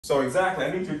So exactly,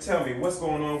 I need you to tell me what's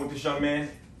going on with this young man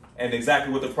and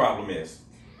exactly what the problem is.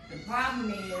 The problem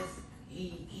is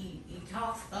he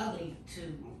talks ugly to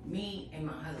me and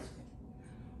my husband.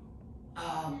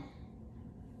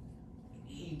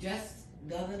 He just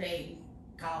the other day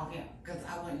called him because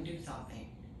I wouldn't do something.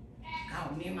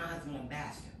 Called me and my husband a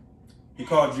bastard. He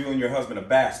called you and your husband a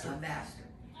bastard. A bastard.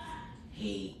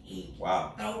 He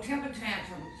Wow. throw temper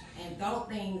tantrums and throw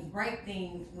things, break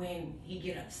things when he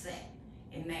get upset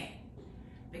and mad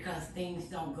because things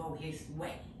don't go his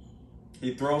way.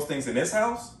 He throws things in this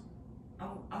house?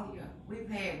 Oh yeah. We've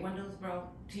had windows broke,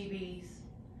 TVs,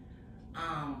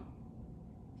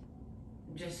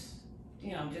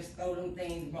 just throw them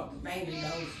things, but mainly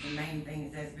those the main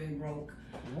things that's been broke.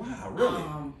 Wow, really?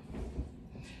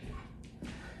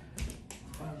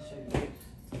 I'll show you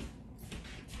this.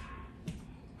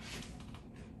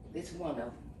 This one of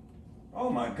them. Oh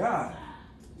my God.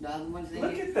 The other one's in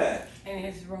Look at that. in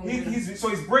his room. So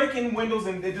he's breaking windows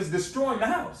and they're just destroying the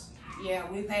house. Yeah,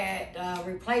 we've had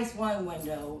replaced one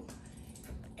window,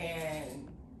 and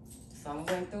some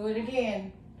went through it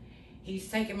again. He's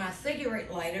taking my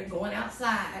cigarette lighter, going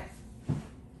outside,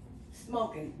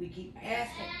 smoking. We keep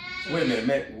asking. Wait a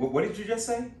minute, what did you just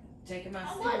say? Taking my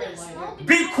cigarette lighter.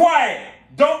 Be quiet!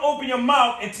 Don't open your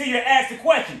mouth until you're asked a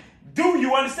question. Do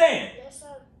you understand? Yes,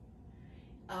 sir.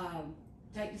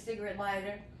 Take the cigarette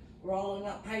lighter, rolling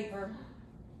up paper.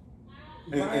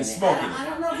 And smoking. I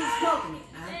don't know if he's smoking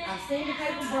it. I've seen the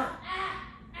paper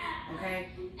burn. Okay?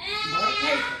 Burnt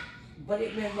paper. But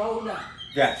it been rolled up.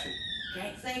 Gotcha.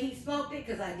 Can't say he smoked it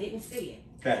because I didn't see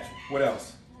it. Gotcha. What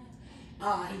else?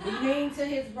 He be mean to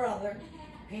his brother.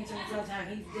 Pinch him sometimes.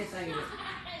 He's disabled.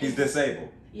 He's disabled.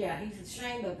 Yeah, he's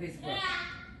ashamed of his brother.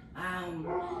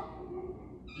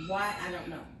 Why? I don't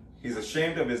know. He's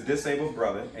ashamed of his disabled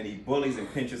brother and he bullies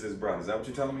and pinches his brother. Is that what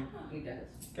you're telling me? He does.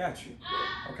 Got you.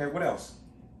 Okay, what else?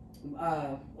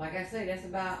 Like I say, that's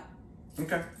about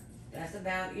Okay.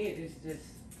 it. It's just,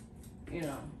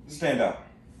 Stand up.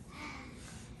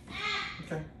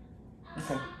 Okay.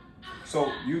 Okay.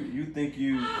 So you think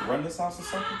you run this house or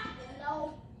something?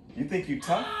 No. You think you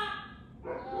tough?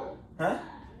 No. Huh?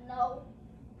 No.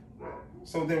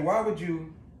 So then why would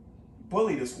you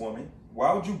bully this woman?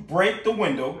 Why would you break the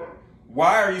window?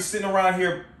 Why are you sitting around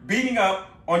here beating up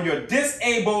on your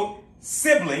disabled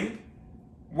sibling?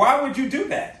 Why would you do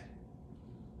that?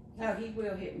 No, he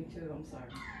will hit me too. I'm sorry.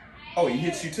 Oh, he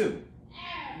hits you too.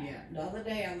 Yeah. The other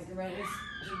day I was ready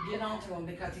to get onto him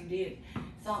because he did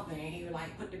something and he would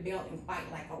like put the belt and fight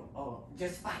like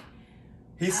just fight.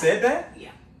 He said that?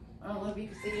 Yeah. I don't know if you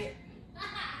can see it.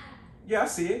 Yeah, I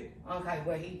see it. Okay,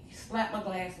 well he slapped my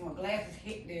glass and my glasses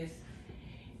hit this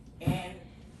and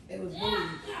it was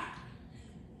bruised.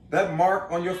 That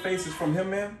mark on your face is from him,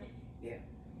 ma'am? Yeah.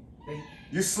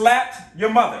 You slapped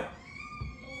your mother.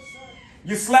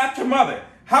 You slapped your mother.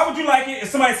 How would you like it if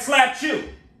somebody slapped you?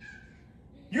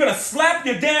 You're gonna slap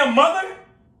your damn mother?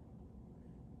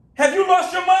 Have you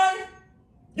lost your mind?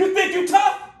 You think you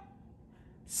tough?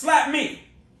 Slap me.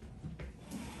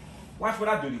 Watch what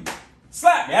I do to you.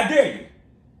 Slap me, I dare you.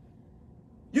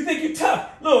 You think you tough?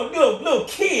 Little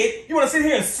kid, you wanna sit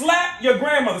here and slap your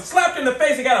grandmother, slap her in the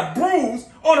face and got a bruise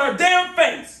on her damn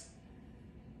face.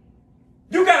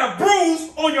 You got a bruise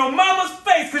on your mama's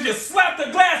face because you slapped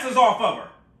the glasses off of her.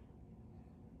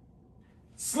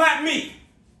 Slap me.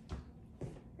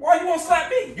 Why you won't slap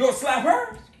me? You gonna slap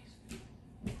her?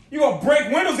 You gonna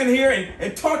break windows in here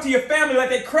and talk to your family like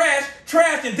they trash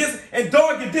and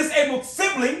dog your disabled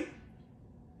sibling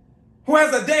who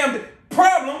has a damn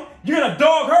problem. You're gonna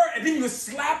dog her and then you're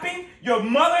slapping your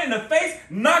mother in the face,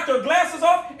 knock her glasses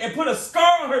off and put a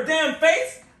scar on her damn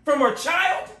face from her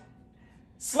child?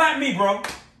 Slap me, bro.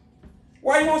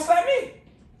 Why you won't slap me?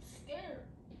 Scared.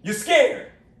 You're scared.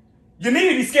 You need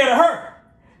to be scared of her.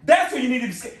 That's what you need to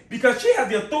be scared. Because she has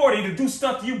the authority to do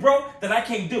stuff to you, bro, that I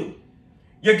can't do.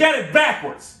 You got it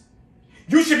backwards.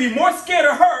 You should be more scared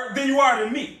of her than you are to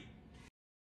me.